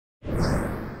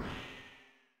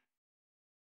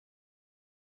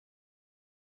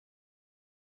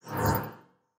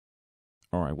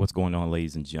All right, what's going on,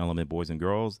 ladies and gentlemen, boys and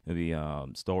girls? The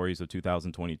stories of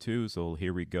 2022. So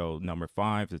here we go. Number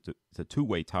 5. It's a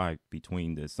two-way tie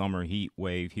between the summer heat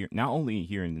wave here, not only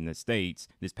here in the States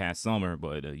this past summer,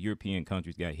 but European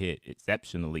countries got hit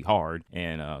exceptionally hard,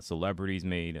 and celebrities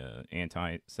made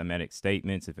anti-Semitic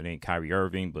statements. If it ain't Kyrie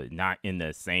Irving, but not in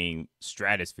the same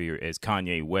stratosphere as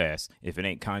Kanye West. If it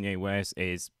ain't Kanye West,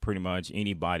 it's pretty much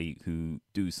anybody who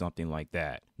do something like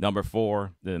that. Number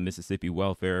 4, the Mississippi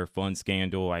Welfare Fund scandal.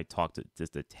 I talked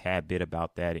just a tad bit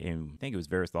about that in, I think it was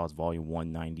Various Thoughts Volume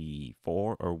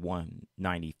 194 or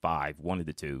 195, one of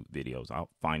the two videos. I'll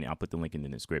find it. I'll put the link in the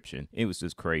description. It was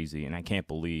just crazy, and I can't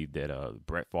believe that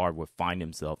Brett Favre would find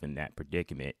himself in that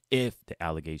predicament if the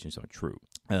allegations are true.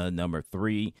 Number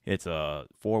 3, it's a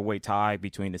 4-way tie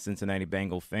between the Cincinnati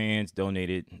Bengals fans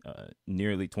donated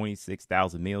nearly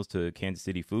 26,000 meals to Kansas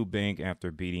City Food Bank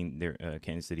after beating their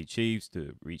Kansas City Chiefs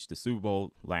to reach the Super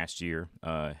Bowl last year.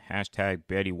 Hashtag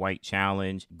Betty White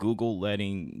Challenge. Google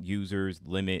letting users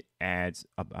limit ads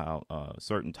about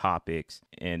certain topics.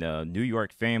 And a New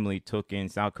York family took in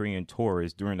South Korean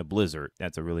tourists during a blizzard.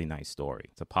 That's a really nice story.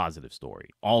 It's a positive story.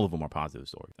 All of them are positive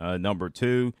stories. Number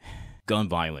 2, gun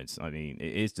violence. I mean,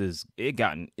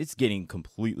 it's getting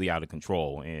completely out of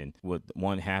control. And what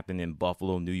one happened in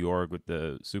Buffalo, New York, with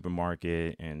the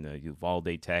supermarket, and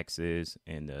Uvalde, Texas,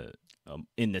 and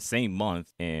in the same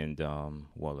month, and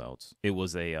what else? It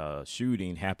was a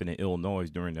shooting happened in Illinois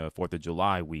during the 4th of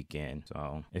July weekend.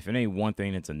 So if it ain't one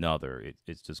thing, it's another.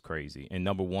 It's just crazy. And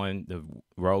number 1, the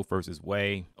Roe versus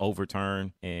Wade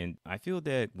overturn. And I feel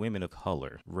that women of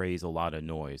color raise a lot of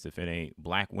noise. If it ain't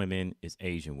black women, it's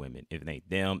Asian women. If it ain't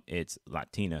them, it's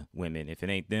Latina women. If it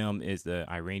ain't them, it's the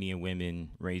Iranian women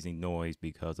raising noise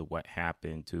because of what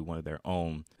happened to one of their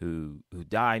own who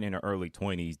died in her early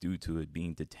 20s due to it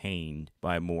being detained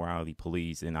by morality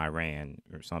police in Iran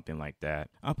or something like that.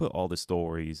 I'll put all the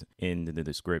stories in the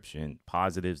description.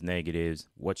 Positives, negatives.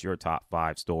 What's your top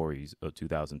 5 stories of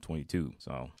 2022?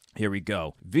 So here we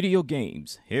go. Video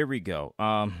games. Here we go.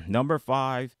 Number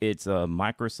 5, it's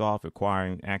Microsoft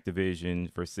acquiring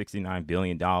Activision for $69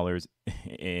 billion.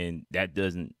 And that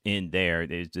doesn't end there.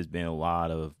 There's just been a lot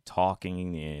of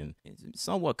talking, and it's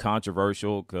somewhat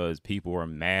controversial because people are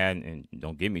mad, and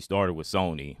don't get me started with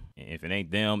Sony. If it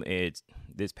ain't them, it's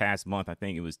this past month, I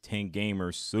think it was 10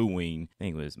 gamers suing, I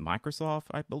think it was Microsoft,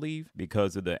 I believe,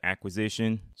 because of the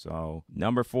acquisition. So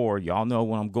number 4, y'all know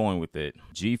where I'm going with it.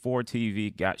 G4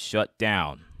 TV got shut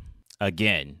down.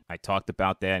 Again, I talked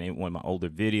about that in one of my older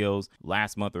videos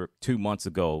last month or 2 months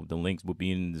ago. The links will be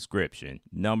in the description.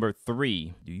 Number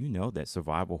 3, do you know that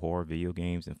survival horror video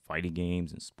games and fighting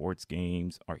games and sports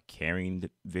games are carrying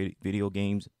the video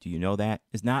games? Do you know that?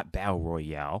 It's not battle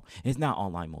royale. It's not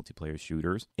online multiplayer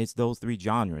shooters. It's those 3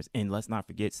 genres. And let's not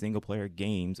forget single player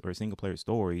games or single player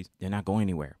stories. They're not going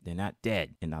anywhere. They're not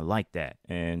dead. And I like that.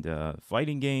 And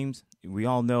fighting games, we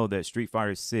all know that Street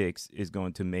Fighter 6 is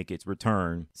going to make its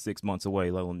return 6 months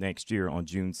away, let alone next year on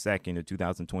June 2nd of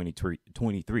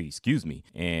 2023, excuse me.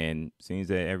 And seems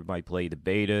that everybody played the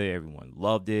beta, everyone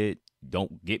loved it.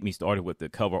 Don't get me started with the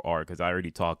cover art because I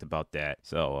already talked about that.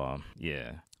 So,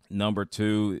 yeah. Number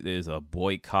 2 is a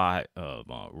boycott of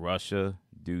Russia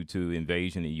due to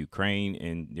invasion in Ukraine,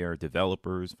 and their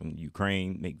developers from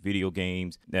Ukraine make video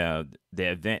games. Now,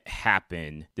 the event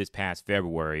happened this past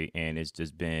February, and it's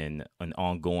just been an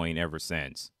ongoing ever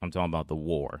since. I'm talking about the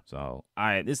war. So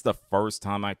this is the first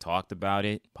time I talked about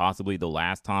it, possibly the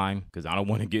last time, because I don't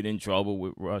want to get in trouble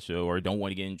with Russia, or don't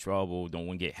want to get in trouble, don't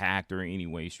want to get hacked or in any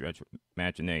way stretch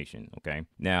imagination, okay?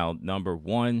 Now, number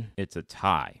 1, it's a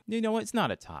tie. You know what? It's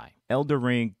not a tie. Elder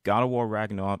Ring, God of War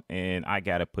Ragnarok, and I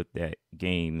gotta put that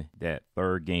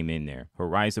 3rd game in there.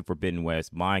 Horizon Forbidden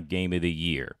West, my game of the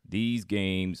year. These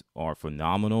games are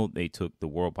phenomenal. They took the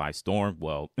world by storm.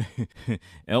 Well,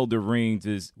 Elder Ring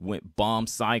just went bomb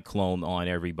cyclone on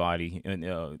everybody and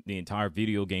the entire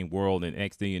video game world. And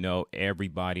next thing you know,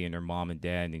 everybody and their mom and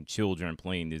dad and children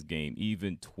playing this game.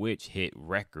 Even Twitch hit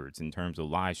records in terms of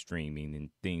live streaming and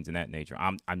things of that nature.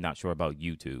 I'm not sure about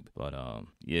YouTube, but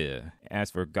yeah.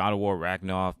 As for God of War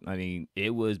Ragnarok, I mean,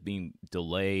 it was being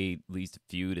delayed at least a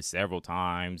few to several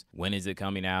times. When is it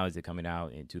coming out? Is it coming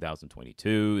out in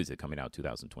 2022? Is it coming out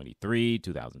 2023,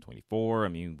 2024? I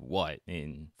mean, what?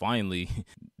 And finally,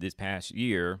 this past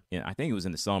year, I think it was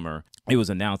in the summer, it was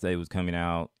announced that it was coming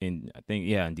out in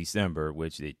December,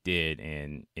 which it did,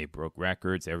 and it broke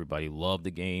records. Everybody loved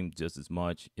the game just as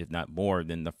much, if not more,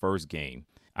 than the first game.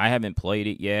 I haven't played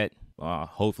it yet.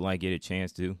 Hopefully I get a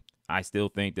chance to. I still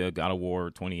think the God of War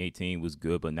 2018 was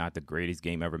good, but not the greatest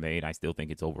game ever made. I still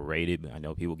think it's overrated. I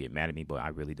know people get mad at me, but I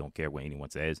really don't care what anyone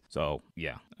says. So,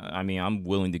 yeah. I mean, I'm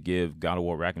willing to give God of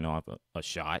War Ragnarok a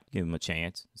shot, give him a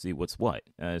chance, see what's what.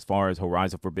 As far as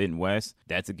Horizon Forbidden West,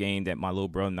 that's a game that my little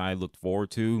brother and I looked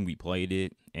forward to. We played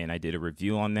it, and I did a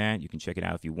review on that. You can check it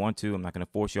out if you want to. I'm not going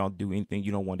to force y'all to do anything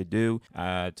you don't want to do.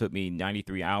 It took me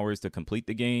 93 hours to complete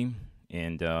the game.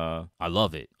 And I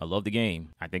love it. I love the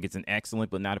game. I think it's an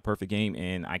excellent but not a perfect game,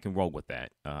 and I can roll with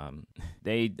that.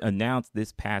 They announced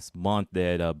this past month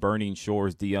that Burning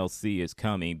Shores DLC is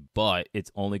coming, but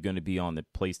it's only going to be on the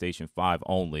PlayStation 5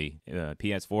 only.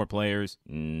 PS4 players,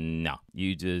 no.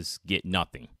 You just get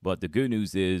nothing. But the good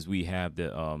news is we have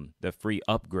the free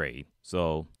upgrade.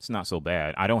 So it's not so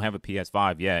bad. I don't have a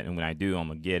PS5 yet, and when I do, I'm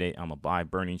going to get it. I'm going to buy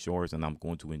Burning Shores, and I'm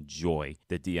going to enjoy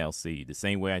the DLC the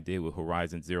same way I did with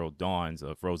Horizon Zero Dawn's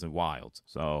Frozen Wilds.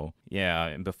 So, yeah,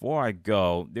 and before I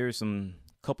go, there's some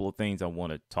couple of things I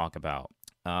want to talk about.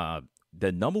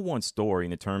 The number one story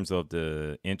in terms of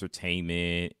the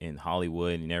entertainment in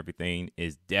Hollywood and everything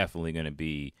is definitely going to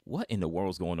be what in the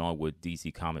world's going on with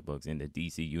DC comic books in the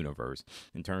DC universe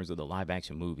in terms of the live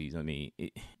action movies. I mean,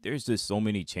 there's just so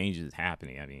many changes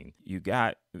happening. I mean, you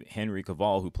got Henry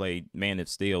Cavill, who played Man of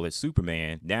Steel as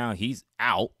Superman. Now he's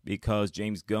out because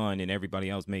James Gunn and everybody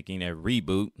else making a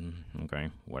reboot. Okay,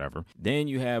 whatever. Then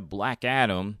you have Black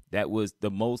Adam. That was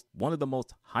one of the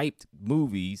most hyped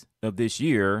movies of this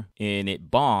year, and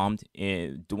it bombed.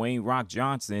 And Dwayne Rock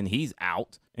Johnson, he's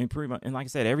out. And pretty much, and like I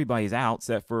said, everybody's out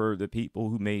except for the people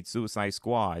who made Suicide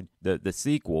Squad, the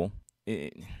sequel.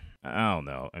 I don't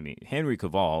know. I mean, Henry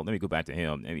Cavill, let me go back to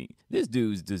him. I mean, this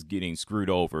dude's just getting screwed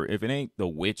over. If it ain't The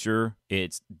Witcher,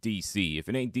 it's DC. If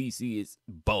it ain't DC, it's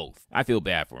both. I feel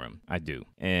bad for him. I do.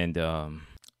 And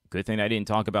good thing I didn't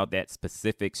talk about that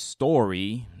specific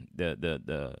story,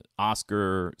 the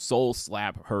Oscar soul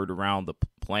slap heard around the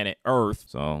planet Earth.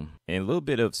 So, and a little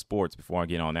bit of sports before I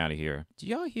get on out of here. Do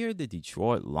y'all hear the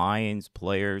Detroit Lions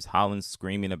players hollering,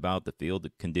 screaming about the field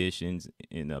conditions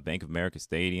in the Bank of America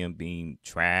Stadium being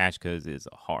trash because it's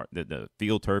hard? The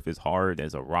field turf is hard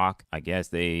as a rock. I guess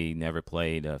they never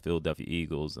played Philadelphia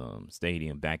Eagles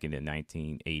stadium back in the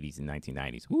 1980s and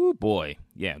 1990s. Woo boy,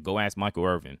 yeah. Go ask Michael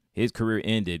Irvin. His career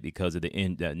ended because of the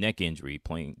neck injury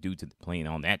due to playing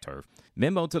on that turf.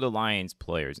 Memo to the Lions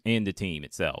players and the team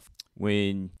itself.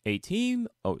 When a team,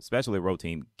 especially a road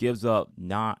team, gives up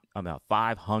not about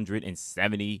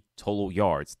 570 total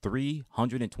yards,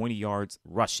 320 yards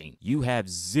rushing, you have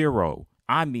zero.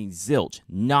 I mean zilch,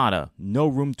 nada, no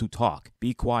room to talk.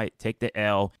 Be quiet, take the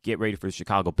L, get ready for the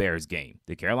Chicago Bears game.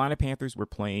 The Carolina Panthers were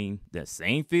playing the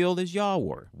same field as y'all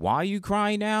were. Why you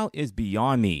crying now is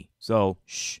beyond me. So,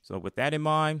 shh. So with that in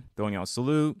mind, throwing y'all a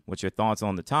salute. What's your thoughts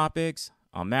on the topics?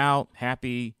 I'm out.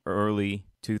 Happy early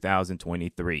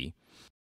 2023.